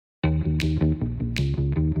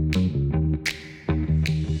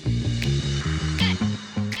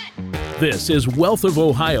This is Wealth of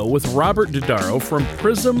Ohio with Robert Dodaro from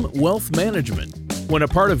Prism Wealth Management. When a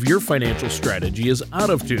part of your financial strategy is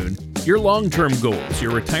out of tune, your long-term goals,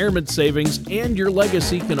 your retirement savings, and your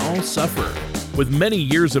legacy can all suffer. With many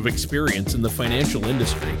years of experience in the financial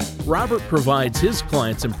industry, Robert provides his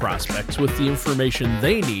clients and prospects with the information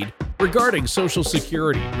they need regarding Social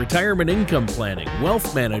Security, retirement income planning,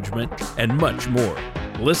 wealth management, and much more.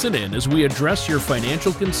 Listen in as we address your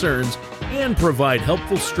financial concerns and provide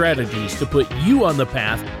helpful strategies to put you on the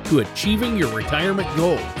path to achieving your retirement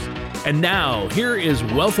goals. And now, here is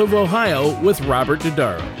Wealth of Ohio with Robert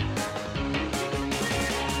Dodaro.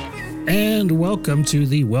 And welcome to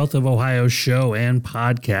the Wealth of Ohio show and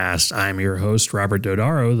podcast. I'm your host, Robert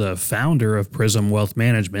Dodaro, the founder of Prism Wealth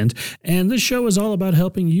Management. And this show is all about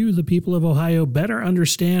helping you, the people of Ohio, better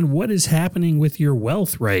understand what is happening with your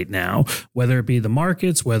wealth right now, whether it be the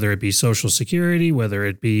markets, whether it be Social Security, whether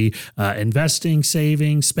it be investing,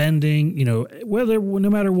 saving, spending, no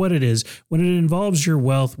matter what it is, when it involves your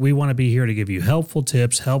wealth, we want to be here to give you helpful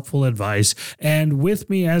tips, helpful advice. And with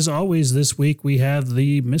me, as always, this week, we have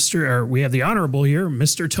the honorable here,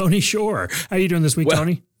 Mr. Tony Shore. How are you doing this week,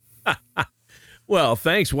 Tony? Well,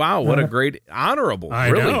 thanks. Wow, what a great honorable.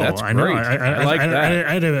 That's great. I like that.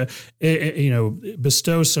 I had to,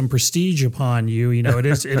 bestow some prestige upon you. It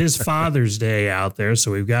is Father's Day out there,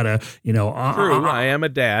 so we've got to, True, I am a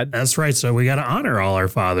dad. That's right. So we got to honor all our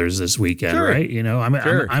fathers this weekend, right?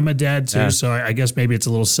 I'm a dad too, so I guess maybe it's a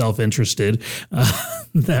little self-interested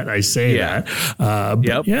that I say that.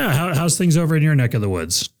 How's things over in your neck of the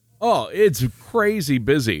woods? Oh, it's crazy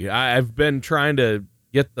busy. I've been trying to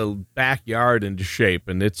get the backyard into shape,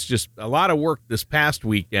 and it's just a lot of work this past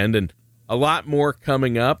weekend and a lot more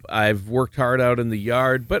coming up. I've worked hard out in the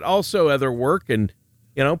yard, but also other work and,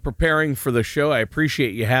 preparing for the show. I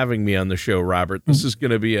appreciate you having me on the show, Robert. This is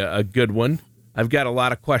going to be a good one. I've got a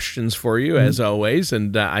lot of questions for you, as always,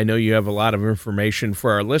 and I know you have a lot of information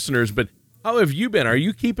for our listeners, but how have you been? Are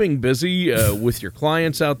you keeping busy with your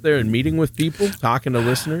clients out there and meeting with people, talking to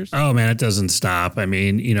listeners? Oh, man, it doesn't stop. I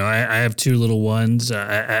mean, I have two little ones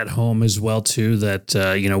at home as well, too, that,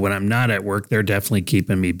 when I'm not at work, they're definitely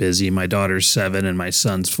keeping me busy. My daughter's 7 and my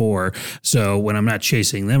son's 4. So when I'm not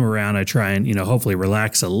chasing them around, I try and, hopefully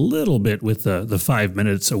relax a little bit with the 5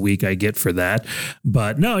 minutes a week I get for that.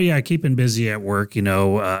 But no, keeping busy at work,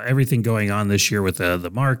 everything going on this year with the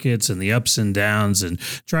markets and the ups and downs and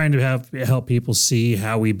trying to help people see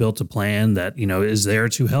how we built a plan that, is there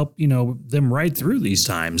to help, them ride through these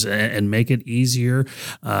times and make it easier,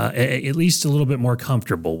 at least a little bit more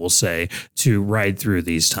comfortable, we'll say, to ride through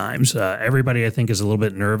these times. Everybody, I think, is a little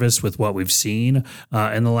bit nervous with what we've seen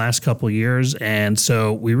in the last couple of years. And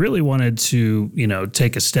so we really wanted to,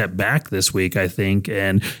 take a step back this week, I think.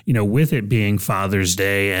 And, with it being Father's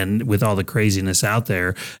Day and with all the craziness out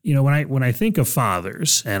there, when I think of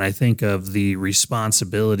fathers and I think of the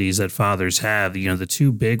responsibilities that fathers have, the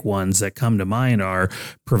two big ones that come to mind are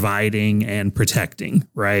providing and protecting,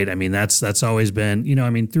 right? I mean, that's always been,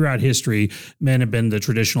 throughout history, men have been the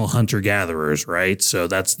traditional hunter-gatherers, right? So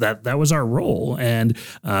that was our role. And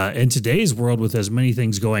in today's world, with as many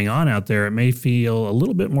things going on out there, it may feel a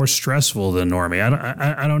little bit more stressful than normally.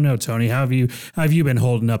 I don't know, Tony. How have you been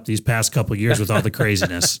holding up these past couple of years with all the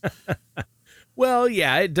craziness? Well,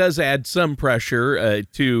 yeah, it does add some pressure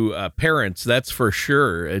to parents, that's for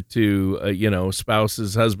sure, to,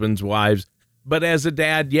 spouses, husbands, wives. But as a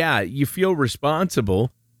dad, you feel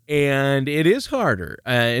responsible, and it is harder.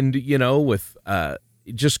 And, with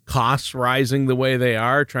just costs rising the way they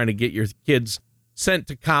are, trying to get your kids sent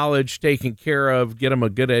to college, taken care of, get them a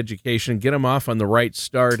good education, get them off on the right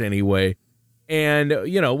start anyway. And,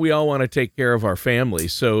 we all want to take care of our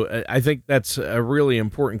families. So I think that's a really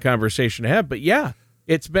important conversation to have. But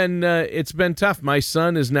it's been tough. My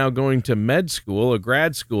son is now going to med school, a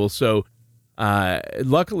grad school. So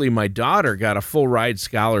luckily my daughter got a full ride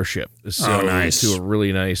scholarship. So nice. To a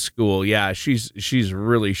really nice school. Yeah, she's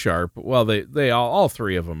really sharp. Well, they all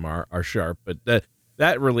three of them are sharp, but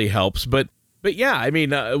that really helps. But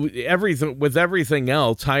everything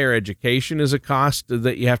else, higher education is a cost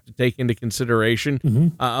that you have to take into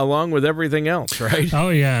consideration, along with everything else, right? Oh,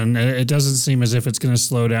 yeah, and it doesn't seem as if it's going to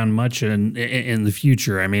slow down much in the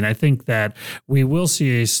future. I mean, I think that we will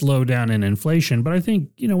see a slowdown in inflation, but I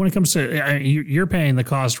think, when it comes to, you're paying the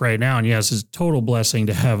cost right now, and yes, it's a total blessing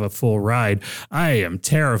to have a full ride. I am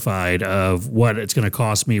terrified of what it's going to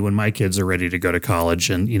cost me when my kids are ready to go to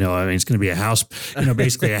college, and, it's going to be a house,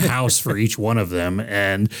 basically a house for each one one of them.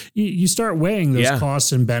 And you start weighing those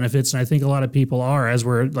costs and benefits. And I think a lot of people are, as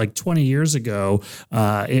we're like 20 years ago,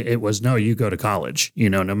 it was, no, you go to college,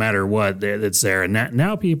 no matter what, it's there. And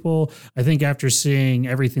now people, I think after seeing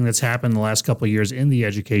everything that's happened the last couple of years in the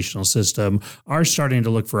educational system, are starting to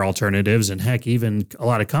look for alternatives. And heck, even a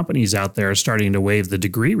lot of companies out there are starting to waive the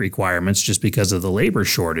degree requirements just because of the labor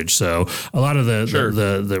shortage. So a lot of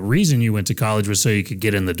the reason you went to college was so you could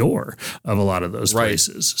get in the door of a lot of those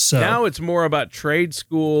places. So now it's more about trade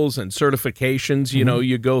schools and certifications.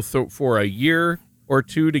 You go for a year or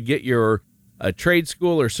two to get your trade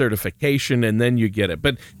school or certification, and then you get it.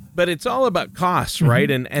 But it's all about costs,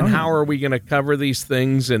 right? And how are we going to cover these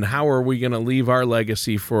things, and how are we going to leave our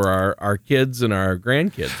legacy for our kids and our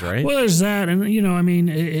grandkids, right? Well, there's that. And,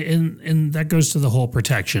 and that goes to the whole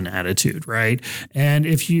protection attitude, right? And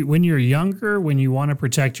when you're younger, when you want to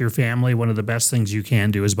protect your family, one of the best things you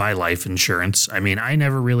can do is buy life insurance. I mean, I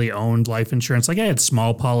never really owned life insurance. Like I had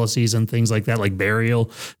small policies and things like that, like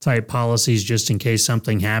burial type policies, just in case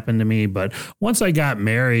something happened to me. But once I got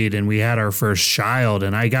married and we had our first child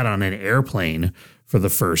and I got on an airplane for the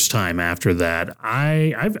first time after that,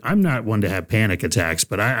 I'm not one to have panic attacks,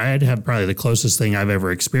 but I'd have probably the closest thing I've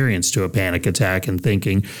ever experienced to a panic attack, and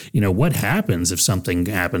thinking, what happens if something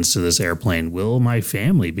happens to this airplane? Will my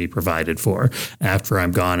family be provided for after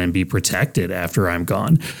I'm gone and be protected after I'm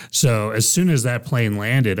gone? So as soon as that plane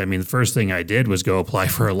landed, the first thing I did was go apply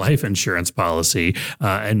for a life insurance policy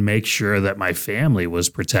and make sure that my family was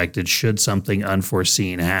protected should something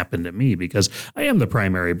unforeseen happen to me, because I am the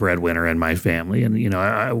primary breadwinner in my family. And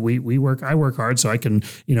I work hard so I can,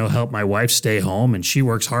 help my wife stay home, and she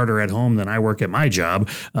works harder at home than I work at my job.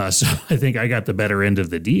 So I think I got the better end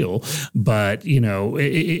of the deal. But,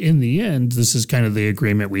 in the end, this is kind of the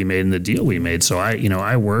agreement we made and the deal we made. So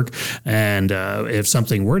I work, and if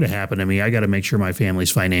something were to happen to me, I got to make sure my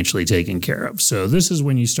family's financially taken care of. So this is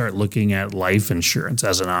when you start looking at life insurance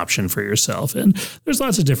as an option for yourself. And there's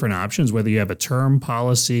lots of different options, whether you have a term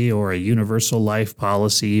policy or a universal life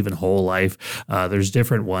policy, even whole life. There's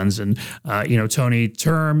different ones. And, Tony,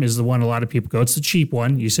 term is the one a lot of people go. It's the cheap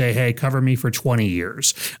one. You say, hey, cover me for 20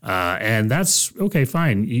 years. And that's okay,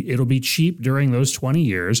 fine. It'll be cheap during those 20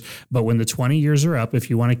 years. But when the 20 years are up, if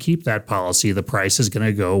you want to keep that policy, the price is going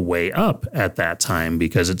to go way up at that time,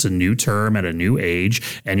 because it's a new term at a new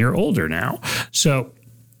age and you're older now. So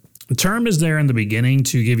the term is there in the beginning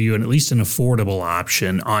to give you at least an affordable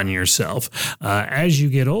option on yourself. As you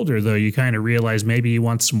get older, though, you kind of realize maybe you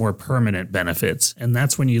want some more permanent benefits. And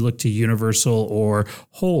that's when you look to universal or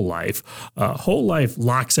whole life. Whole life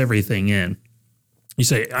locks everything in. You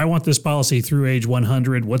say, I want this policy through age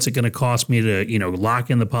 100. What's it going to cost me to, lock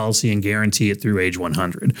in the policy and guarantee it through age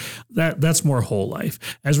 100? That's more whole life.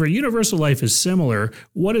 As where universal life is similar,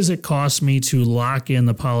 what does it cost me to lock in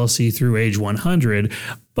the policy through age 100?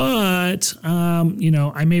 But,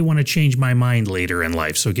 I may want to change my mind later in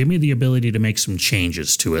life. So give me the ability to make some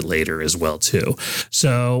changes to it later as well, too.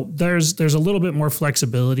 So there's a little bit more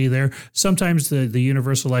flexibility there. Sometimes the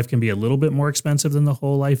universal life can be a little bit more expensive than the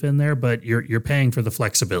whole life in there, but you're paying for the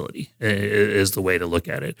flexibility is the way to look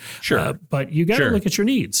at it. Sure. But you got to look at your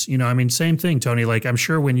needs. Same thing, Tony. Like, I'm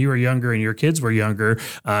sure when you were younger and your kids were younger,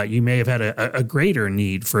 you may have had a greater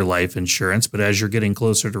need for life insurance. But as you're getting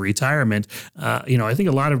closer to retirement, I think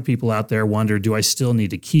a lot of people out there wonder, do I still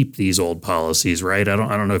need to keep these old policies, right? I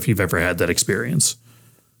don't know if you've ever had that experience.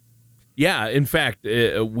 Yeah, in fact,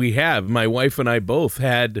 we have. My wife and I both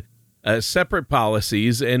had separate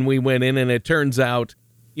policies, and we went in, and it turns out,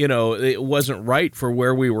 it wasn't right for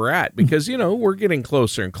where we were at, because, we're getting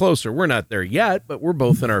closer and closer. We're not there yet, but we're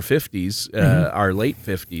both in our 50s, our late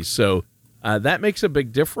 50s. So that makes a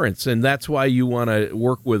big difference. And that's why you want to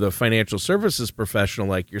work with a financial services professional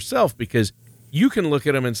like yourself, because you can look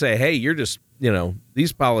at them and say, hey, you're just,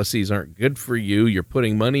 these policies aren't good for you. You're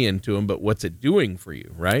putting money into them, but what's it doing for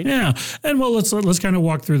you, right? Yeah. And well, let's kind of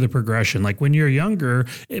walk through the progression. Like when you're younger,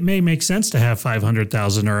 it may make sense to have $500,000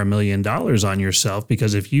 or $1 million on yourself,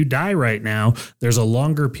 because if you die right now, there's a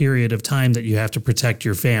longer period of time that you have to protect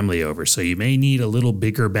your family over. So you may need a little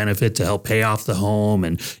bigger benefit to help pay off the home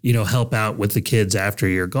and, help out with the kids after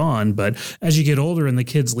you're gone. But as you get older and the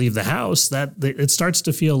kids leave the house, it starts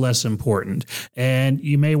to feel less important. And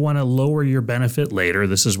you may want to lower your benefit later.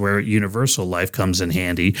 This is where universal life comes in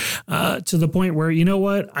handy, to the point where, you know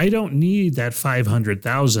what, I don't need that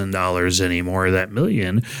 $500,000 anymore, that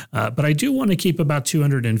million, but I do want to keep about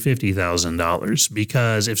 $250,000,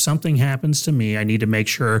 because if something happens to me, I need to make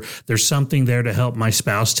sure there's something there to help my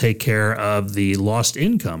spouse take care of the lost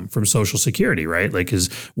income from Social Security, right? Like, because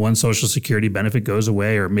one Social Security benefit goes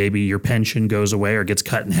away, or maybe your pension goes away or gets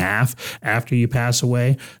cut in half after you pass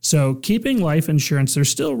away. So keeping life insurance, there's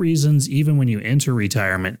still reasons, even when you enter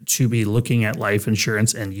retirement, to be looking at life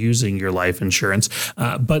insurance and using your life insurance.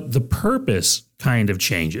 But the purpose kind of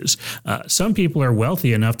changes. Some people are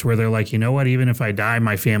wealthy enough to where they're like, you know what, even if I die,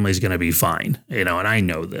 my family's going to be fine, and I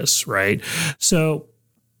know this, right? So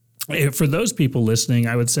for those people listening,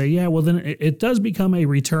 I would say, yeah, well, then it does become a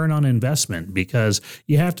return on investment, because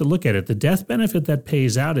you have to look at it. The death benefit that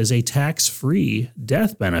pays out is a tax-free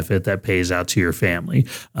death benefit that pays out to your family.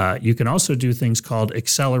 You can also do things called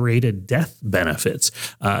accelerated death benefits.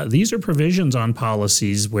 These are provisions on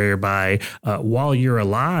policies whereby while you're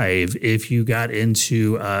alive, if you got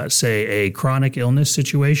into, say, a chronic illness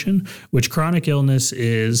situation, which chronic illness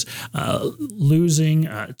is losing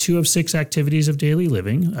 2 of 6 activities of daily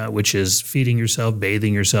living, which is feeding yourself,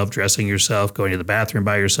 bathing yourself, dressing yourself, going to the bathroom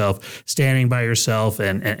by yourself, standing by yourself,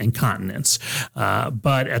 and continence.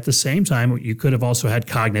 But at the same time, you could have also had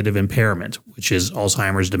cognitive impairment, which is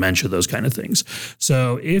Alzheimer's, dementia, those kind of things.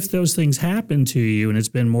 So if those things happen to you and it's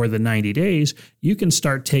been more than 90 days, you can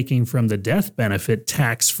start taking from the death benefit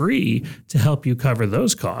tax-free to help you cover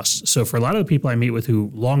those costs. So for a lot of the people I meet with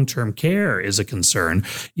who long-term care is a concern,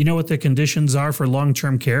 you know what the conditions are for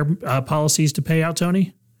long-term care policies to pay out,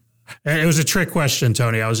 Tony? It was a trick question,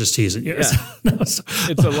 Tony. I was just teasing you. Yeah.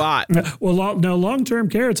 It's a lot. Well, no, long-term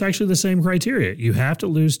care, it's actually the same criteria. You have to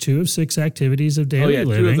lose 2 of 6 activities of daily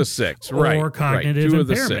living. 2 of the 6, right. Or cognitive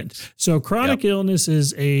impairment. So chronic illness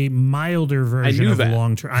is a milder version of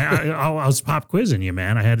long-term. I was pop quizzing you,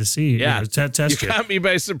 man. I had to see. Yeah. Test you. You got me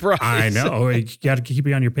by surprise. I know. You got to keep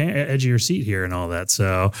you on your edge of your seat here and all that.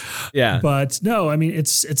 So, yeah. But no, I mean,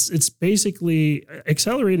 it's basically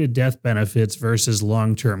accelerated death benefits versus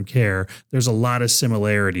long-term care. There's a lot of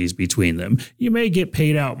similarities between them. You may get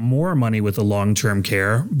paid out more money with the long-term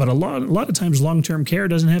care, but a lot of times long-term care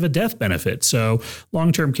doesn't have a death benefit. So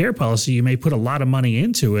long-term care policy, you may put a lot of money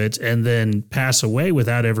into it and then pass away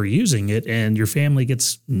without ever using it, and your family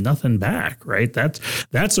gets nothing back, right?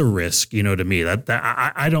 That's a risk, to me.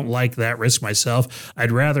 I don't like that risk myself.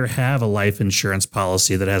 I'd rather have a life insurance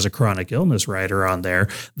policy that has a chronic illness rider on there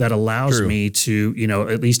that allows me to,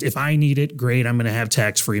 at least if I need it, great, I'm going to have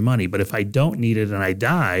tax-free money. But if I don't need it and I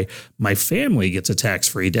die, my family gets a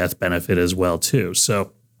tax-free death benefit as well, too.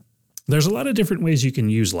 So there's a lot of different ways you can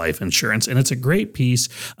use life insurance, and it's a great piece,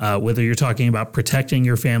 whether you're talking about protecting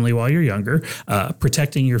your family while you're younger,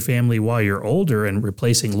 protecting your family while you're older and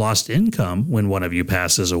replacing lost income when one of you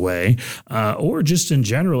passes away, or just in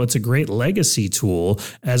general, it's a great legacy tool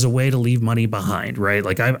as a way to leave money behind, right?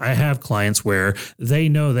 Like I have clients where they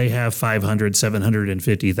know they have $500,000,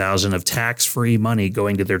 $750,000 of tax-free money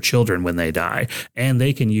going to their children when they die, and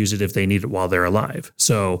they can use it if they need it while they're alive.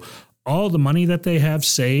 So all the money that they have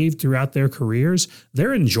saved throughout their careers,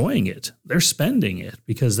 they're enjoying it. They're spending it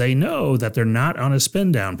because they know that they're not on a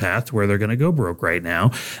spend down path where they're going to go broke right now.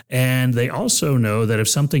 And they also know that if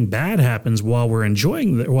something bad happens while they're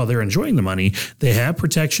enjoying the money, they have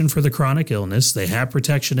protection for the chronic illness. They have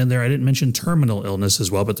protection in there. I didn't mention terminal illness as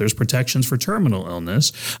well, but there's protections for terminal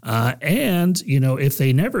illness. And if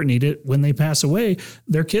they never need it, when they pass away,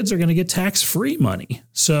 their kids are going to get tax-free money.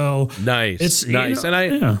 So nice. It's nice. And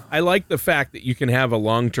I like the fact that you can have a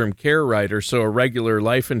long-term care rider, so a regular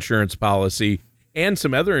life insurance policy and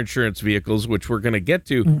some other insurance vehicles, which we're going to get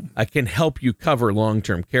to, can help you cover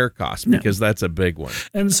long-term care costs, because that's a big one.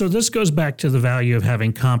 And so this goes back to the value of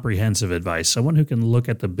having comprehensive advice, someone who can look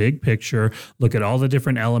at the big picture, look at all the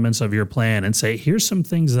different elements of your plan and say, here's some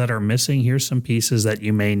things that are missing, here's some pieces that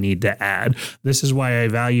you may need to add. This is why I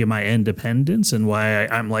value my independence and why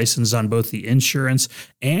I'm licensed on both the insurance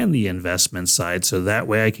and the investment side, so that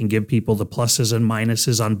way I can give people the pluses and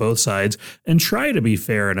minuses on both sides and try to be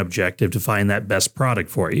fair and objective to find that best product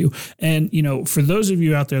for you. And, for those of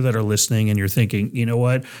you out there that are listening and you're thinking, you know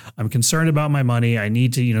what, I'm concerned about my money, I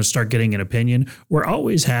need to, start getting an opinion. We're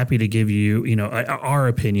always happy to give you, our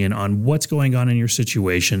opinion on what's going on in your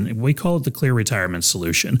situation. We call it the Clear Retirement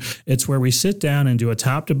Solution. It's where we sit down and do a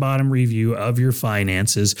top to bottom review of your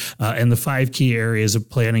finances and the 5 key areas of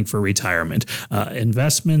planning for retirement: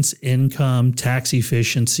 investments, income, tax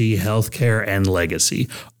efficiency, healthcare, and legacy.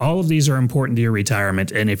 All of these are important to your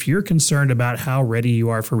retirement. And if you're concerned about how how ready you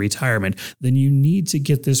are for retirement, then you need to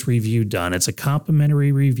get this review done. It's a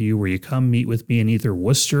complimentary review where you come meet with me in either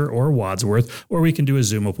Worcester or Wadsworth, or we can do a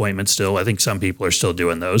Zoom appointment still. I think some people are still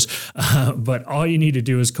doing those. But all you need to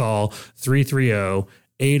do is call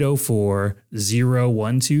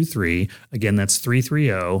 330-804-0123. Again, that's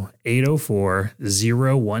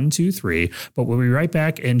 330-804-0123. But we'll be right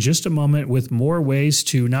back in just a moment with more ways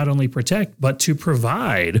to not only protect, but to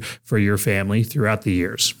provide for your family throughout the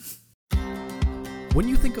years. When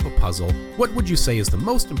you think of a puzzle, what would you say is the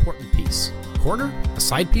most important piece? A corner? A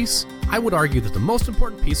side piece? I would argue that the most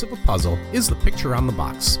important piece of a puzzle is the picture on the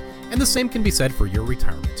box. And the same can be said for your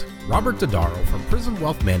retirement. Robert Dodaro from Prism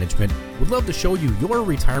Wealth Management would love to show you your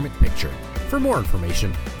retirement picture. For more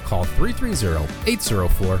information, call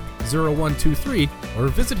 330-804-0123 or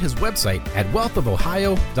visit his website at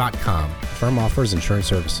wealthofohio.com. The firm offers insurance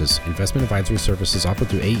services. Investment advisory services offered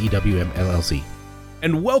through AEWM LLC.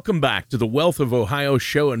 And welcome back to the Wealth of Ohio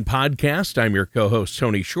show and podcast. I'm your co-host,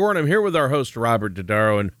 Tony Shore, and I'm here with our host, Robert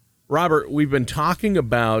Dodaro. And Robert, we've been talking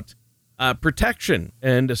about protection,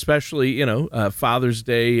 and especially, Father's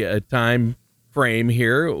Day time frame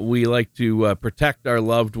here. We like to protect our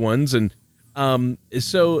loved ones. And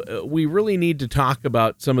so we really need to talk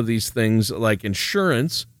about some of these things like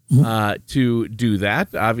insurance to do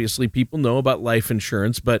that. Obviously, people know about life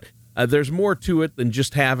insurance, but there's more to it than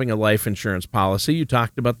just having a life insurance policy. You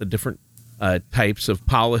talked about the different types of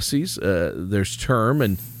policies. There's term,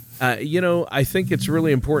 and I think it's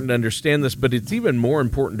really important to understand this, but it's even more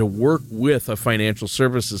important to work with a financial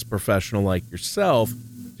services professional like yourself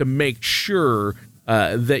to make sure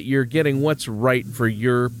that you're getting what's right for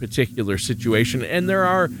your particular situation. And there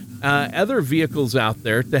are other vehicles out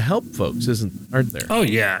there to help folks, aren't there? Oh,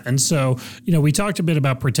 yeah. And so, we talked a bit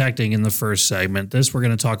about protecting in the first segment. This, we're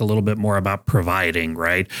going to talk a little bit more about providing,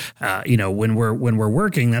 right? When we're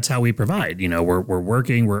working, that's how we provide. We're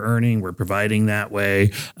working, we're earning, we're providing that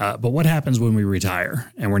way. But what happens when we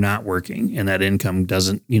retire and we're not working and that income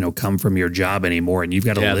doesn't, come from your job anymore and you've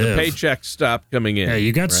got to live? The paychecks stop coming in. Yeah,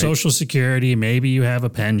 you got right? Social Security, maybe you have a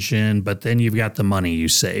pension, but then you've got the money you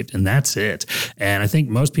saved, and that's it. And I think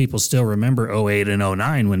most people still remember 08 and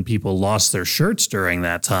 09 when people lost their shirts during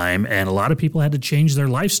that time, and a lot of people had to change their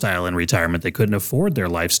lifestyle in retirement. They couldn't afford their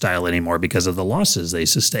lifestyle anymore because of the losses they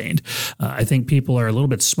sustained. I think people are a little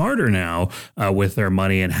bit smarter now with their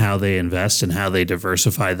money and how they invest and how they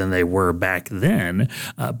diversify than they were back then,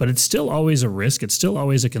 but it's still always a risk. It's still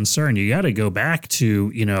always a concern. You got to go back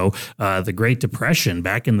to, the Great Depression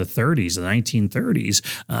back in the 30s, the 1930s.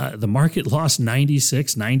 The market lost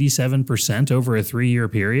 96, 97% over a 3-year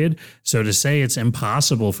period. So to say it's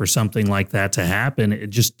impossible for something like that to happen, it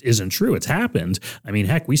just isn't true. It's happened. I mean,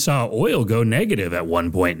 heck, we saw oil go negative at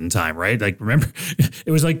one point in time, right? Like, remember, it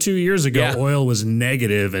was like 2 years ago, oil was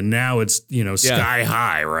negative, and now it's, sky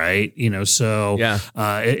high, right? It's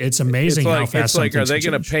amazing how fast it's like, are they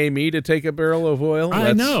going to pay me to take a barrel of oil?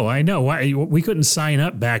 I know. Why, we couldn't sign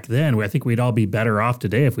up back then. I think we'd all be better off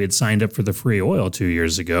today if we had signed up for the free oil 2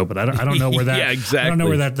 years ago, but I don't know where that exactly. I don't know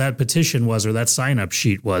where that petition was or that sign up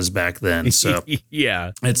sheet was back then. So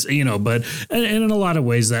it's but and in a lot of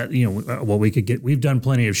ways that what we could get. We've done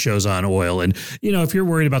plenty of shows on oil, and if you're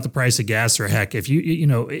worried about the price of gas, or heck, if you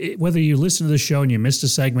whether you listen to the show and you missed a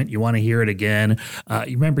segment, you want to hear it again.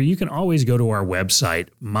 Remember, you can always go to our website,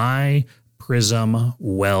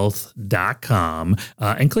 prismwealth.com,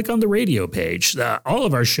 and click on the radio page. All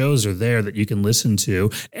of our shows are there that you can listen to,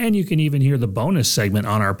 and you can even hear the bonus segment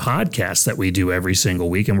on our podcast that we do every single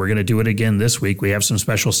week, and we're going to do it again this week. We have some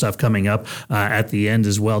special stuff coming up at the end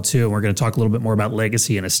as well, too, and we're going to talk a little bit more about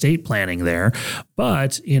legacy and estate planning there.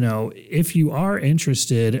 But, if you are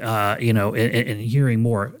interested, in hearing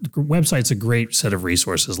more, the website's a great set of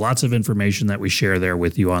resources, lots of information that we share there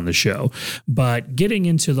with you on the show. But getting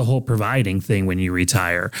into the whole providing thing when you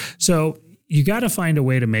retire. So you got to find a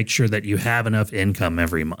way to make sure that you have enough income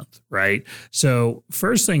every month, right? So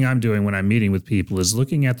first thing I'm doing when I'm meeting with people is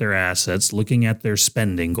looking at their assets, looking at their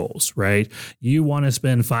spending goals, right? You want to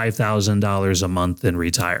spend $5,000 a month in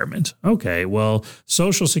retirement. Okay, well,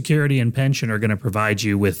 Social Security and pension are going to provide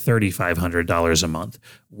you with $3,500 a month.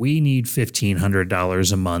 We need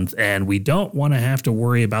 $1,500 a month, and we don't want to have to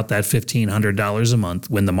worry about that $1,500 a month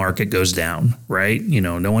when the market goes down, right?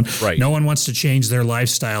 No one wants to change their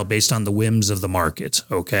lifestyle based on the whims of the market,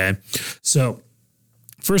 okay? So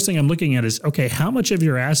first thing I'm looking at is, okay, how much of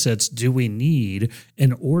your assets do we need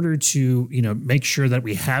in order to, make sure that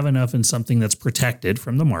we have enough in something that's protected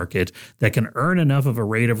from the market, that can earn enough of a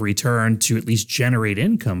rate of return to at least generate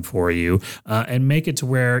income for you, and make it to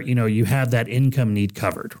where, you have that income need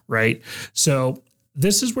covered, right? So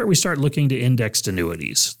this is where we start looking to indexed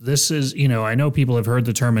annuities. This is, I know people have heard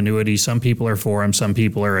the term annuity. Some people are for them, some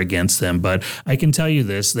people are against them. But I can tell you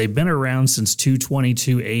this, they've been around since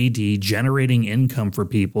 222 AD, generating income for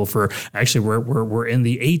people for, actually, we're in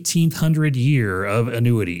the 1800 year of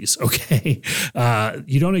annuities, okay?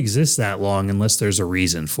 You don't exist that long unless there's a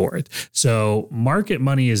reason for it. So market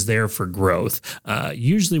money is there for growth.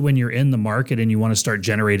 Usually when you're in the market and you want to start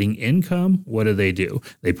generating income, what do?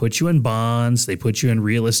 They put you in bonds, they put you in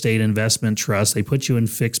real estate investment trusts, they put you in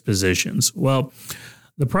fixed positions. Well,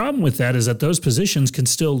 the problem with that is that those positions can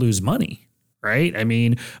still lose money. Right? I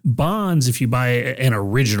mean, bonds, if you buy an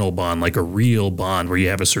original bond, like a real bond where you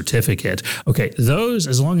have a certificate, okay, those,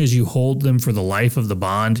 as long as you hold them for the life of the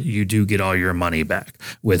bond, you do get all your money back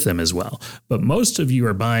with them as well. But most of you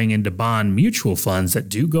are buying into bond mutual funds that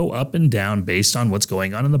do go up and down based on what's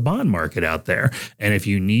going on in the bond market out there. And if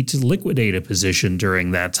you need to liquidate a position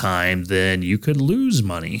during that time, then you could lose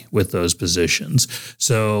money with those positions.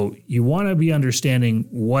 So you want to be understanding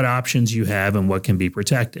what options you have and what can be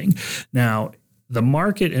protecting. Now, the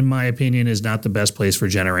market, in my opinion, is not the best place for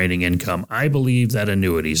generating income. I believe that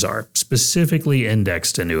annuities are, specifically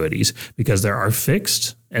indexed annuities, because there are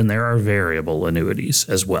fixed and there are variable annuities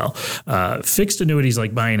as well. Fixed annuities,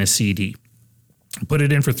 like buying a CD. Put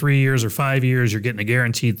it in for 3 years or 5 years, you're getting a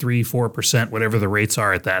guaranteed 3-4%, whatever the rates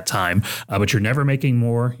are at that time, but you're never making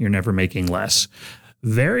more, you're never making less.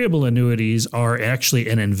 Variable annuities are actually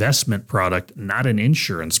an investment product, not an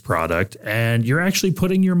insurance product, and you're actually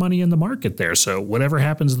putting your money in the market there. So whatever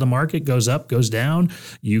happens in the market, goes up, goes down,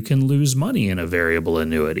 you can lose money in a variable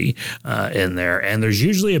annuity in there. And there's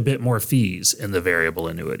usually a bit more fees in the variable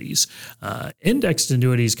annuities. Indexed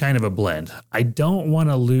annuities, kind of a blend. I don't want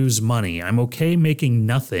to lose money. I'm okay making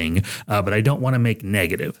nothing, but I don't want to make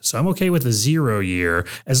negative. So I'm okay with a 0 year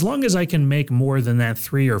as long as I can make more than that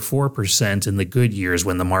 3 or 4% in the good years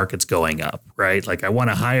when the market's going up, right? Like I want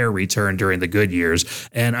a higher return during the good years,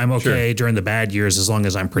 and I'm okay during the bad years as long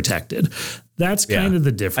as I'm protected. That's kind of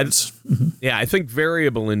the difference. I think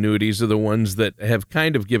variable annuities are the ones that have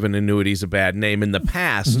kind of given annuities a bad name in the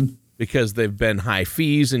past because they've been high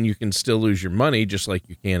fees and you can still lose your money just like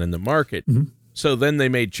you can in the market. So then they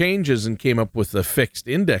made changes and came up with a fixed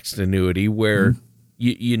indexed annuity where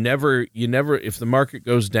you never, if the market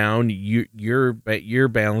goes down, your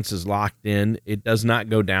balance is locked in. It does not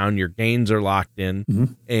go down. Your gains are locked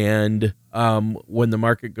in. And when the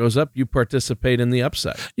market goes up, you participate in the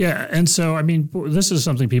upside. Yeah. And so, I mean, this is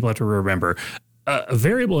something people have to remember.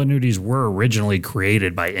 Variable annuities were originally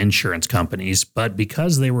created by insurance companies, but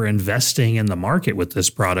because they were investing in the market with this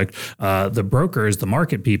product, the brokers, the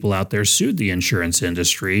market people out there sued the insurance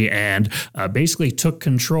industry and basically took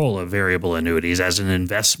control of variable annuities as an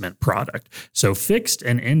investment product. So fixed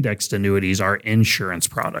and indexed annuities are insurance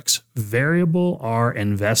products. Variable are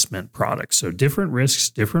investment products. So different risks,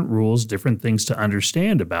 different rules, different things to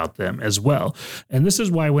understand about them as well. And this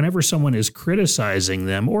is why whenever someone is criticizing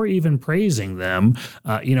them or even praising them,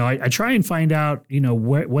 I try and find out,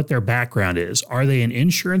 what their background is. Are they an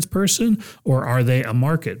insurance person or are they a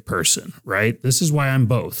market person, right? This is why I'm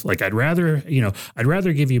both. Like I'd rather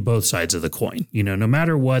give you both sides of the coin. No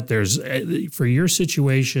matter what, for your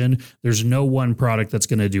situation, there's no one product that's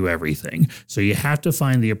going to do everything. So you have to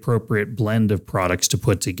find the appropriate blend of products to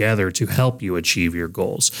put together to help you achieve your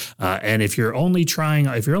goals. And if you're only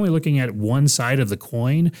looking at one side of the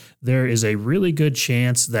coin, there is a really good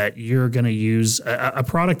chance that you're going to use a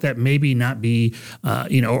product that maybe not be,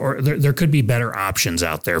 or there could be better options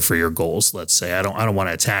out there for your goals. Let's say I don't want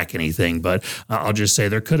to attack anything, but I'll just say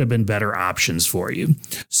there could have been better options for you.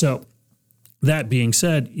 So that being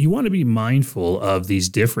said, you want to be mindful of these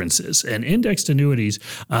differences. And indexed annuities,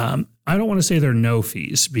 I don't want to say there are no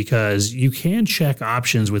fees because you can check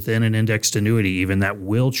options within an indexed annuity even that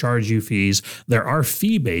will charge you fees. There are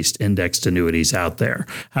fee-based indexed annuities out there.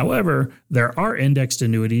 However, there are indexed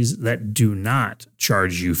annuities that do not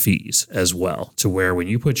charge you fees as well, to where when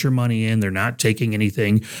you put your money in, they're not taking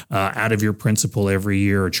anything out of your principal every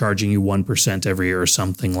year or charging you 1% every year or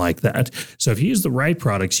something like that. So if you use the right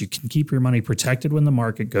products, you can keep your money protected when the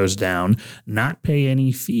market goes down, not pay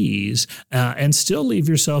any fees, and still leave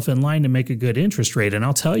yourself in line to make a good interest rate. And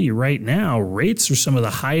I'll tell you right now, rates are some of the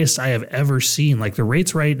highest I have ever seen. Like the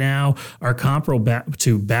rates right now are comparable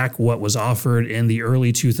to what was offered in the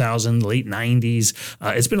early 2000s, late 90s.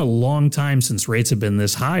 It's been a long time since rates have been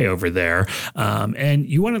this high over there. And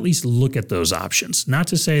you want to at least look at those options. Not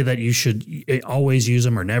to say that you should always use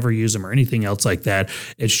them or never use them or anything else like that.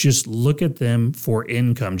 It's just look at them for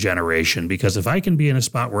income generation, because if I can be in a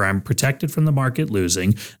spot where I'm protected from the market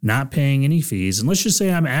losing, not paying any fees, and let's just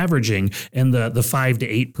say I'm average averaging in the 5 to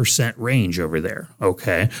 8% range over there.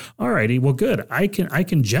 Okay. All righty. Well, good. I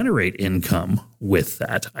can generate income with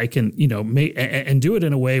that. I can, and do it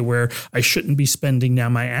in a way where I shouldn't be spending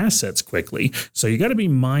down my assets quickly. So you got to be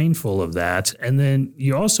mindful of that. And then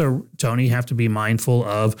you also, Tony, have to be mindful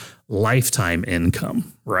of lifetime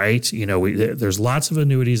income, right? There's lots of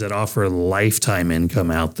annuities that offer lifetime income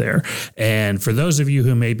out there. And for those of you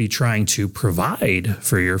who may be trying to provide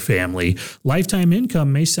for your family, lifetime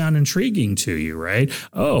income may sound intriguing to you, right?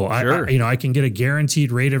 Oh, sure. I can get a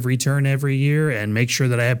guaranteed rate of return every year and make sure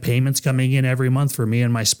that I have payments coming in every month for me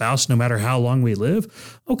and my spouse, no matter how long we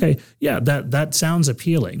live. Okay. Yeah, that sounds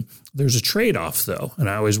appealing. There's a trade-off though. And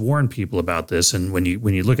I always warn people about this. And when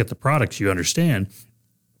you look at the products, you understand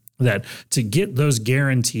that to get those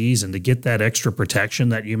guarantees and to get that extra protection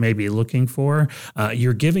that you may be looking for,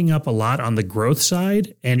 you're giving up a lot on the growth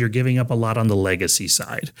side and you're giving up a lot on the legacy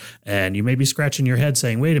side. And you may be scratching your head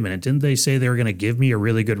saying, wait a minute, didn't they say they were going to give me a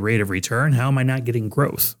really good rate of return? How am I not getting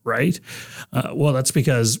growth, right? Well, that's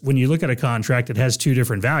because when you look at a contract, it has two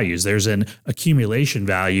different values. There's an accumulation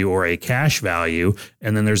value or a cash value,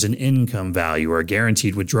 and then there's an income value or a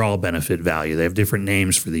guaranteed withdrawal benefit value. They have different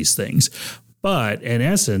names for these things. But in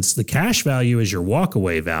essence, the cash value is your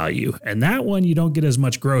walkaway value. And that one you don't get as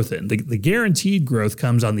much growth in. The guaranteed growth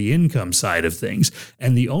comes on the income side of things.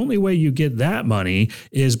 And the only way you get that money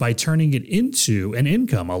is by turning it into an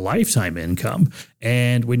income, a lifetime income.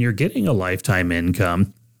 And when you're getting a lifetime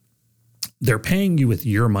income, they're paying you with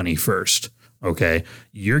your money first. Okay.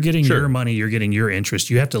 You're getting your money, you're getting your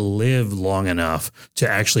interest. You have to live long enough to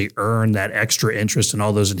actually earn that extra interest and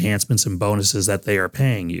all those enhancements and bonuses that they are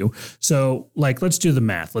paying you. So let's do the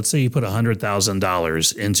math. Let's say you put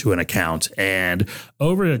 $100,000 into an account and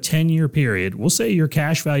over a 10-year period, we'll say your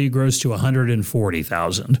cash value grows to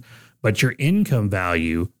 $140,000. But your income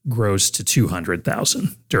value grows to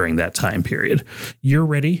 $200,000 during that time period. You're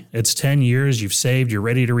ready. It's 10 years. You've saved. You're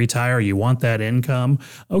ready to retire. You want that income.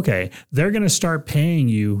 Okay. They're going to start paying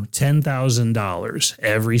you $10,000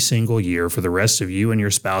 every single year for the rest of you and your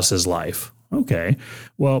spouse's life. Okay.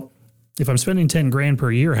 Well, if I'm spending 10 grand per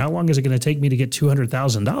year, how long is it going to take me to get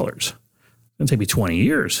 $200,000? It's going to take me 20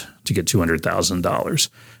 years to get $200,000.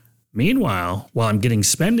 Meanwhile, while I'm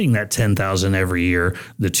spending that $10,000 every year,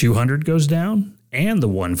 the $200 goes down and the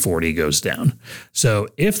 $140 goes down. So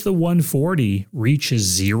if the $140 reaches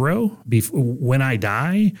zero when I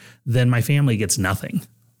die, then my family gets nothing.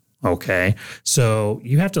 Okay. So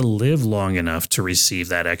you have to live long enough to receive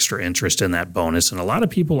that extra interest and that bonus. And a lot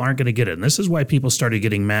of people aren't going to get it. And this is why people started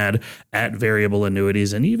getting mad at variable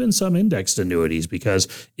annuities and even some indexed annuities, because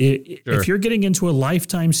if you're getting into a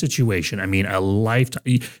lifetime situation, a lifetime,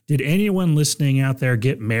 did anyone listening out there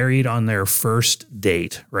get married on their first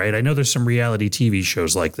date, right? I know there's some reality TV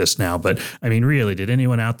shows like this now, but really, did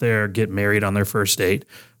anyone out there get married on their first date?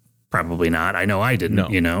 Probably not. I know I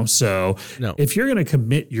didn't, So if you're going to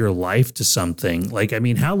commit your life to something,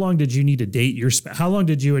 how long did you need to date how long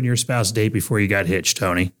did you and your spouse date before you got hitched,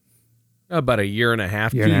 Tony? About a year and a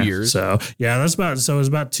half, 2 years. So yeah, it was about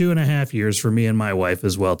 2.5 years for me and my wife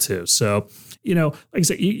as well too. So, like I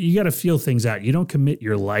said, you got to feel things out. You don't commit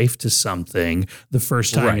your life to something the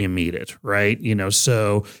first time you meet it, right?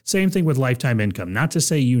 So same thing with lifetime income. Not to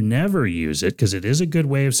say you never use it, because it is a good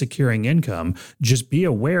way of securing income. Just be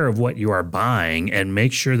aware of what you are buying and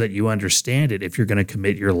make sure that you understand it if you're going to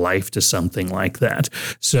commit your life to something like that.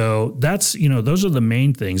 So that's, those are the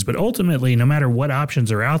main things. But ultimately, no matter what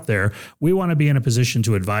options are out there, we want to be in a position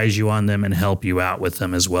to advise you on them and help you out with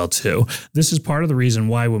them as well too. This is part of the reason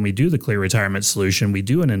why when we do the Clear Retirement Solution, we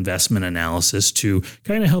do an investment analysis to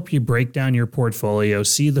kind of help you break down your portfolio,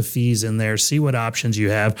 see the fees in there, see what options you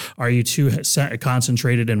have. Are you too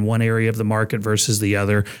concentrated in one area of the market versus the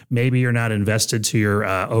other? Maybe you're not invested to your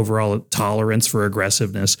overall tolerance for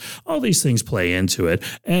aggressiveness. All these things play into it.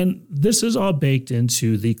 And this is all baked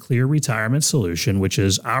into the Clear Retirement Solution, which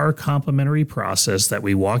is our complimentary process that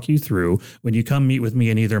we walk you through when you come meet with me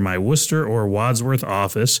in either my Worcester or Wadsworth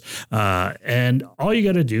office. And all you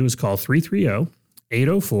got to do is call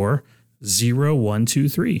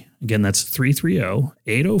 330-804-0123. Again, that's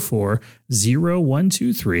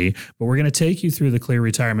 330-804-0123. But we're going to take you through the Clear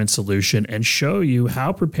Retirement Solution and show you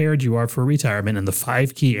how prepared you are for retirement in the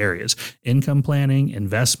 5 key areas: income planning,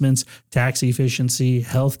 investments, tax efficiency,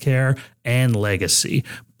 healthcare, and legacy.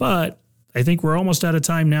 But I think we're almost out of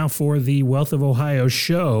time now for the Wealth of Ohio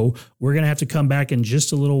show. We're going to have to come back in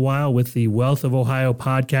just a little while with the Wealth of Ohio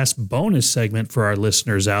podcast bonus segment for our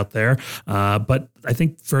listeners out there. But I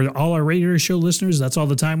think for all our radio show listeners, that's all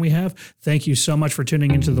the time we have. Thank you so much for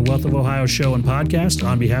tuning into the Wealth of Ohio show and podcast.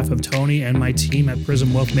 On behalf of Tony and my team at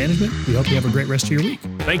Prism Wealth Management, we hope you have a great rest of your week.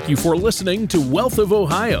 Thank you for listening to Wealth of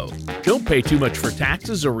Ohio. Don't pay too much for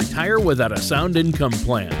taxes or retire without a sound income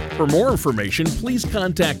plan. For more information, please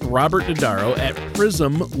contact Robert Dodaro at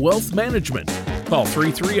Prism Wealth Management. Call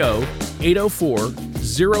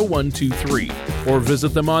 330-804-0123 or visit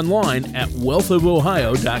them online at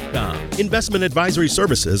wealthofohio.com. Investment advisory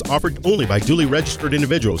services offered only by duly registered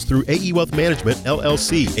individuals through AE Wealth Management,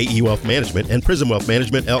 LLC. AE Wealth Management and Prism Wealth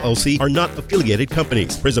Management, LLC are not affiliated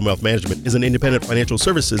companies. Prism Wealth Management is an independent financial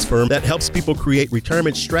services firm that helps people create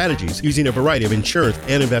retirement strategies using a variety of insurance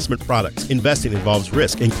and investment products. Investing involves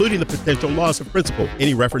risk, including the potential loss of principal.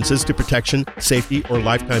 Any references to protection, safety, or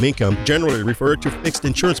lifetime income generally refer to fixed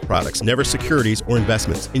insurance products, never securities or investments.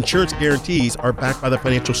 Insurance guarantees are backed by the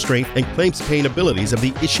financial strength and claims-paying abilities of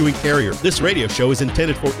the issuing carrier. This radio show is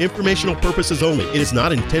intended for informational purposes only. It is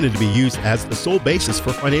not intended to be used as the sole basis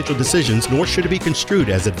for financial decisions, nor should it be construed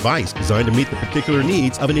as advice designed to meet the particular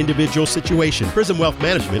needs of an individual situation. Prism Wealth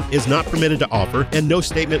Management is not permitted to offer, and no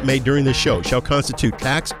statement made during this show shall constitute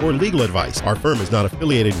tax or legal advice. Our firm is not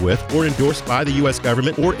affiliated with or endorsed by the U.S.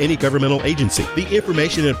 government or any governmental agency. The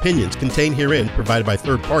information and opinions contained herein, provided by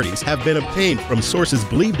third parties, have been obtained from sources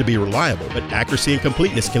believed to be reliable, but accuracy and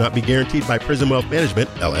completeness cannot be guaranteed by Prism Wealth Management,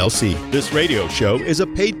 LLC. This radio show is a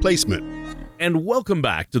paid placement. And welcome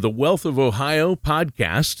back to the Wealth of Ohio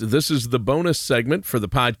podcast. This is the bonus segment for the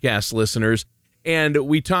podcast listeners. And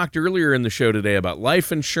we talked earlier in the show today about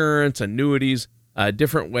life insurance, annuities,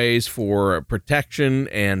 different ways for protection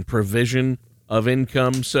and provision of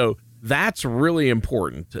income. So that's really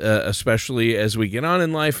important, especially as we get on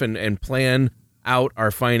in life and plan out our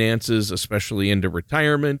finances, especially into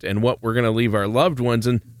retirement and what we're going to leave our loved ones.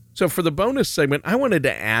 And so for the bonus segment, I wanted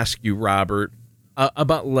to ask you, Robert,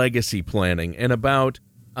 about legacy planning and about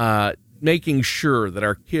making sure that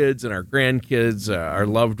our kids and our grandkids, our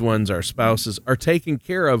loved ones, our spouses are taken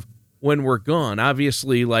care of when we're gone.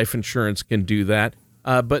 Obviously, life insurance can do that.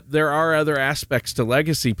 But there are other aspects to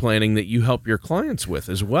legacy planning that you help your clients with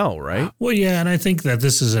as well, right? Well, yeah, and I think that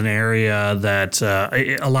this is an area that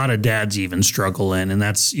a lot of dads even struggle in, and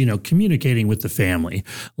that's, communicating with the family.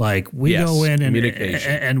 Like we go in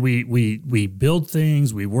and we build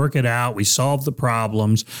things, we work it out, we solve the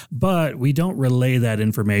problems, but we don't relay that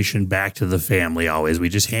information back to the family always. We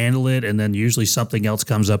just handle it, and then usually something else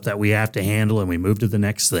comes up that we have to handle, and we move to the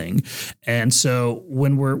next thing. And so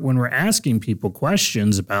when we're asking people questions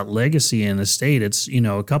about legacy and estate, it's,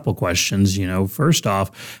 a couple questions. First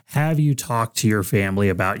off, have you talked to your family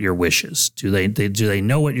about your wishes? Do they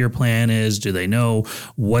know what your plan is? Do they know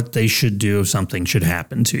what they should do if something should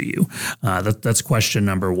happen to you? That's question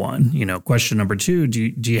number one. Question number two,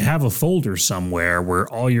 do you have a folder somewhere where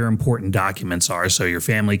all your important documents are so your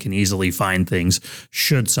family can easily find things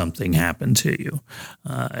should something happen to you?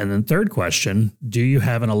 And then third question, do you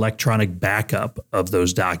have an electronic backup of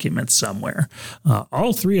those documents somewhere?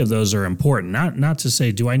 All three of those are important. Not to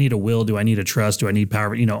say, do I need a will? Do I need a trust? Do I need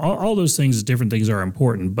power? All those things, different things are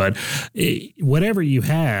important. But whatever you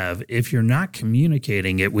have, if you're not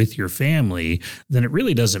communicating it with your family, then it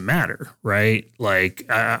really doesn't matter, right? Like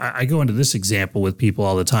I go into this example with people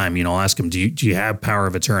all the time. I'll ask them, do you have power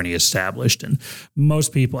of attorney established? And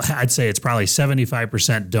most people, I'd say it's probably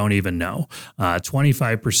 75% don't even know.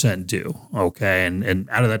 25% do. Okay. And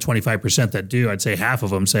out of that 25% that do, I'd say half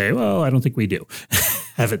of them say, well, I don't think we do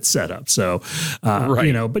have it set up. So,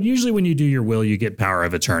 right. But usually when you do your will, you get power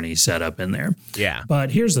of attorney set up in there. Yeah.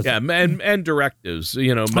 But here's the thing. And directives,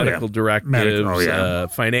 medical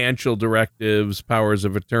directives, financial directives, powers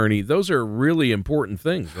of attorney. Those are really important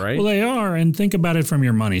things, right? Well, they are. And think about it from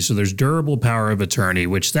your money. So there's durable power of attorney,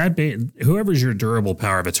 which whoever's your durable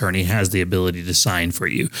power of attorney has the ability to sign for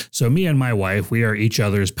you. So me and my wife, we are each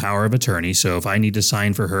other's power of attorney. So if I need to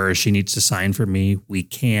sign for her, she needs to sign for me, we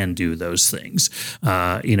can do those things.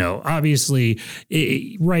 Obviously,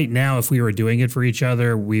 right now, if we were doing it for each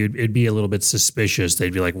other, it'd be a little bit suspicious.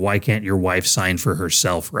 They'd be like, why can't your wife sign for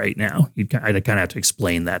herself right now? I'd kind of have to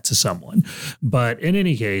explain that to someone. But in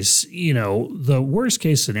any case, the worst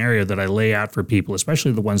case scenario that I lay out for people,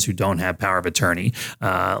 especially the ones who don't have power of attorney,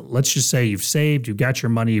 let's just say you've saved, you've got your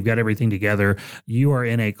money, you've got everything together, you are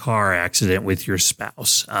in a car accident with your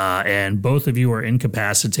spouse, and both of you are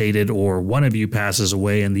incapacitated, or one of you passes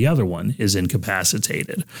away and the other one is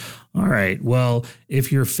incapacitated. All right. Well,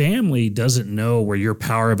 if your family doesn't know where your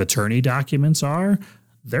power of attorney documents are,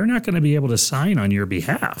 they're not going to be able to sign on your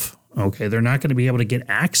behalf. Okay, they're not going to be able to get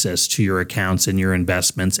access to your accounts and your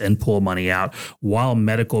investments and pull money out while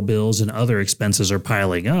medical bills and other expenses are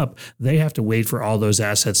piling up. They have to wait for all those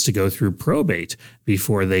assets to go through probate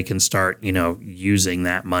before they can start, using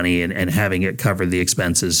that money and having it cover the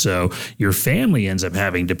expenses. So your family ends up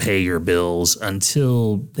having to pay your bills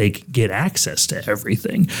until they can get access to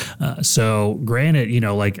everything. So granted,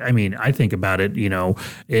 I think about it,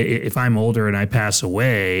 if I'm older and I pass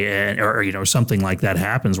away or something like that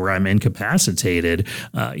happens where I'm incapacitated,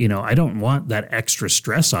 I don't want that extra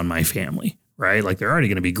stress on my family. Right? Like they're already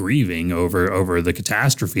going to be grieving over the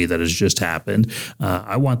catastrophe that has just happened.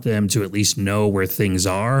 I want them to at least know where things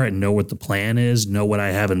are and know what the plan is, know what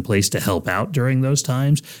I have in place to help out during those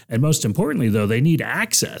times. And most importantly, though, they need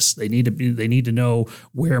access. They need to know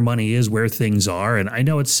where money is, where things are. And I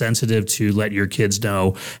know it's sensitive to let your kids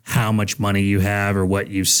know how much money you have or what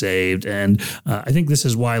you've saved. And I think this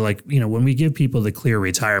is why, when we give people the clear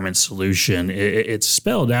retirement solution, it's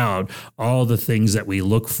spelled out all the things that we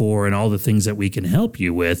look for and all the things that we can help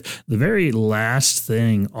you with. The very last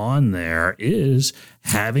thing on there is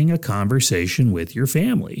having a conversation with your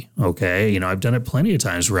family. Okay. I've done it plenty of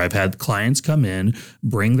times where I've had clients come in,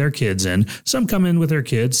 bring their kids in. Some come in with their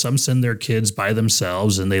kids, some send their kids by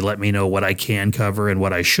themselves, and they let me know what I can cover and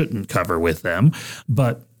what I shouldn't cover with them.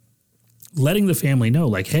 But letting the family know,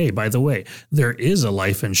 hey, by the way, there is a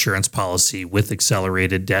life insurance policy with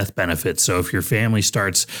accelerated death benefits. So if your family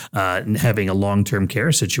starts having a long-term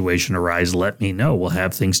care situation arise, let me know. We'll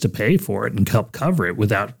have things to pay for it and help cover it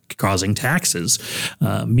without causing taxes.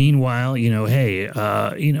 Meanwhile,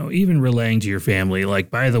 even relaying to your family,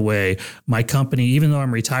 by the way, my company, even though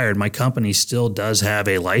I'm retired, my company still does have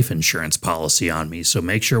a life insurance policy on me. So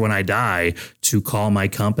make sure when I die to call my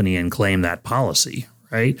company and claim that policy.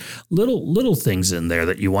 Right? Little things in there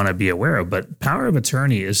that you want to be aware of. But power of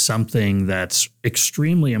attorney is something that's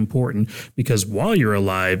extremely important because while you're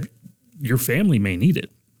alive, your family may need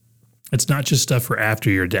it. It's not just stuff for after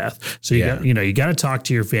your death. So you got to talk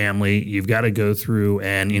to your family. You've got to go through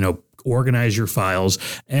and, organize your files,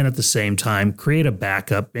 and at the same time, create a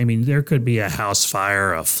backup. I mean, there could be a house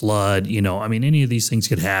fire, a flood, any of these things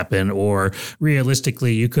could happen, or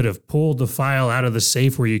realistically, you could have pulled the file out of the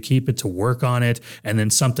safe where you keep it to work on it, and then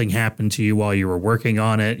something happened to you while you were working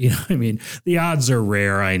on it. The odds are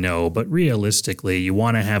rare, I know, but realistically, you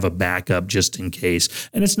want to have a backup just in case.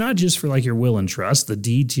 And it's not just for your will and trust, the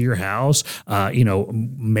deed to your house,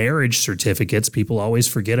 marriage certificates, people always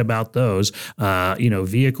forget about those,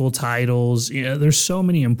 vehicle titles. There's so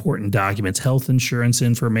many important documents, health insurance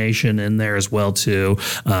information in there as well too,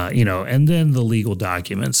 and then the legal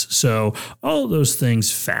documents. So all of those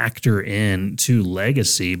things factor in to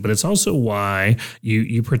legacy, but it's also why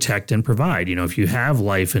you protect and provide. If you have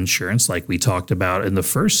life insurance, like we talked about in the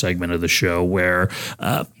first segment of the show, where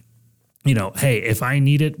hey, if I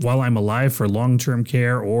need it while I'm alive for long-term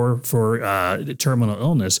care or for terminal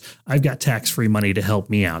illness, I've got tax-free money to help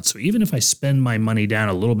me out. So even if I spend my money down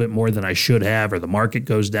a little bit more than I should have, or the market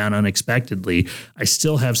goes down unexpectedly, I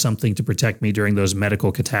still have something to protect me during those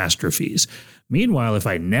medical catastrophes. Meanwhile, if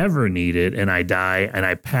I never need it and I die and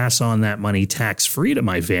I pass on that money tax-free to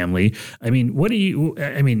my family,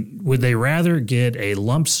 would they rather get a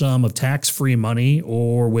lump sum of tax-free money,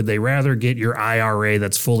 or would they rather get your IRA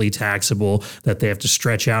that's fully taxable that they have to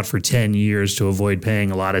stretch out for 10 years to avoid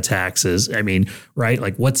paying a lot of taxes?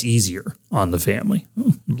 Right? What's easier on the family?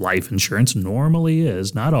 Life insurance normally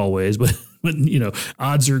is, not always, but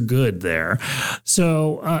odds are good there.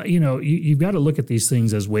 So, you've got to look at these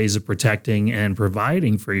things as ways of protecting and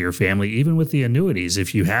providing for your family, even with the annuities.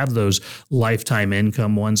 If you have those lifetime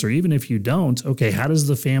income ones, or even if you don't, okay, how does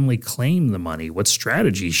the family claim the money? What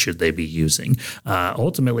strategies should they be using?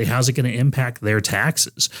 Ultimately, how's it going to impact their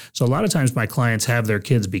taxes? So a lot of times my clients have their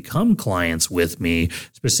kids become clients with me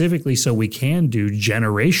specifically so we can do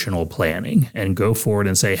generational planning and go forward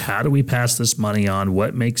and say, how do we pass this money on?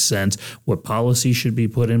 What makes sense? What policy should be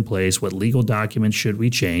put in place? What legal documents should we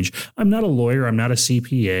change? I'm not a lawyer. I'm not a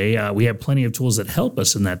CPA. We have plenty of tools that help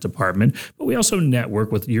us in that department, but we also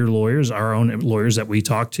network with your lawyers, our own lawyers that we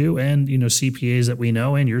talk to, and, CPAs that we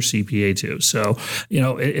know, and your CPA too. So,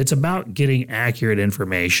 it's about getting accurate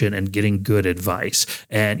information and getting good advice.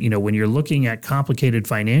 And, when you're looking at complicated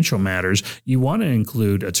financial matters, you want to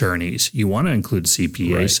include attorneys, you want to include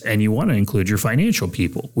CPAs, right, and you want to include your financial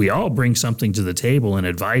people. We all bring something to the table and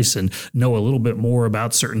advice and know a little bit more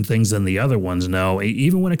about certain things than the other ones know,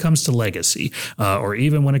 even when it comes to legacy or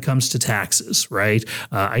even when it comes to taxes, right?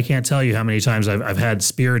 I can't tell you how many times I've had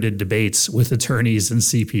spirited debates with attorneys and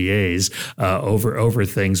CPAs over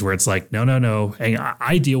things where it's like, no,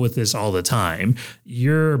 I deal with this all the time.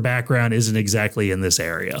 Your background isn't exactly in this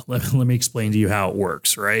area. Let me explain to you how it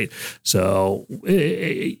works, right? So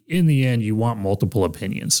in the end, you want multiple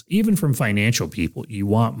opinions. Even from financial people, you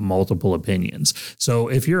want multiple opinions. So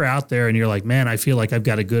if you're out there and you're like, man, I feel like I've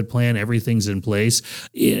got a good plan, everything's in place,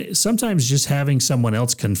 sometimes just having someone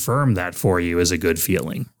else confirm that for you is a good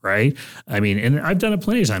feeling, right? I mean, and I've done it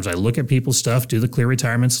plenty of times. I look at people's stuff, do the clear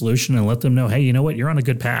retirement solution, and let them know, hey, you know what? You're on a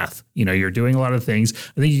good path. You're doing a lot of things.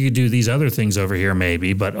 I think you could do these other things over here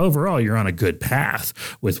maybe, but overall, you're on a good path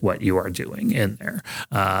with what you are doing in there.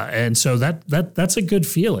 And so that's a good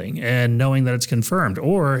feeling, and knowing that it's confirmed.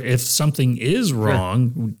 Or if something is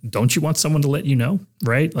wrong, don't you want someone to let you know,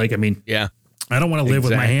 right? Like, I mean, yeah. I don't want to live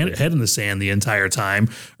with my head in the sand the entire time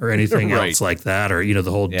or anything else like that, or,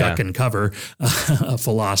 the whole duck and cover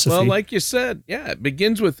philosophy. Well, like you said, it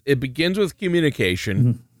begins with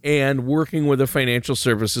communication and working with a financial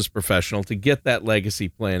services professional to get that legacy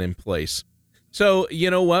plan in place. So, you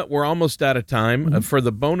know what? We're almost out of time for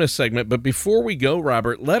the bonus segment. But before we go,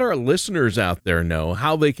 Robert, let our listeners out there know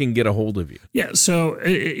how they can get a hold of you. Yeah. So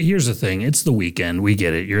here's the thing. It's the weekend. We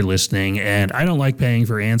get it. You're listening. And I don't like paying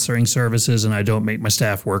for answering services, and I don't make my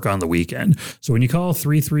staff work on the weekend. So when you call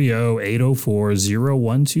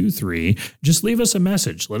 330-804-0123, just leave us a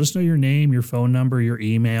message. Let us know your name, your phone number, your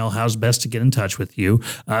email, how's best to get in touch with you.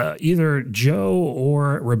 Either Joe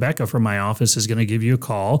or Rebecca from my office is going to give you a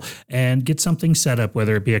call and get something set up,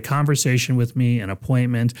 whether it be a conversation with me, an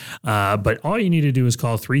appointment. But all you need to do is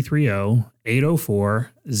call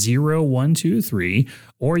 330-804-0123,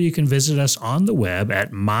 or you can visit us on the web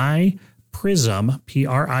at myprism, Prism,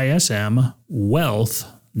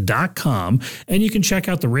 wealth.com, and you can check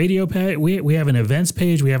out the radio page. We have an events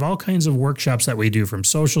page. We have all kinds of workshops that we do, from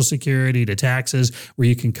Social Security to taxes, where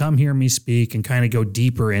you can come hear me speak and kind of go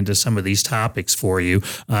deeper into some of these topics for you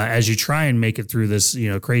as you try and make it through this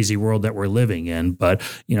crazy world that we're living in. But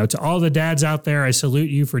to all the dads out there, I salute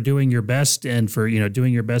you for doing your best, and for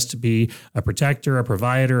doing your best to be a protector, a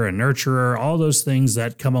provider, a nurturer, all those things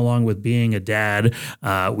that come along with being a dad.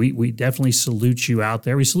 We definitely salute you out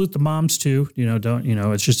there. We salute the moms too.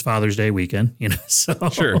 It's just Father's Day weekend, so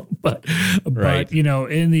sure. But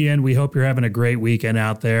in the end, we hope you're having a great weekend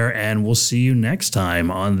out there, and we'll see you next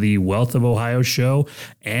time on the Wealth of Ohio show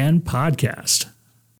and podcast.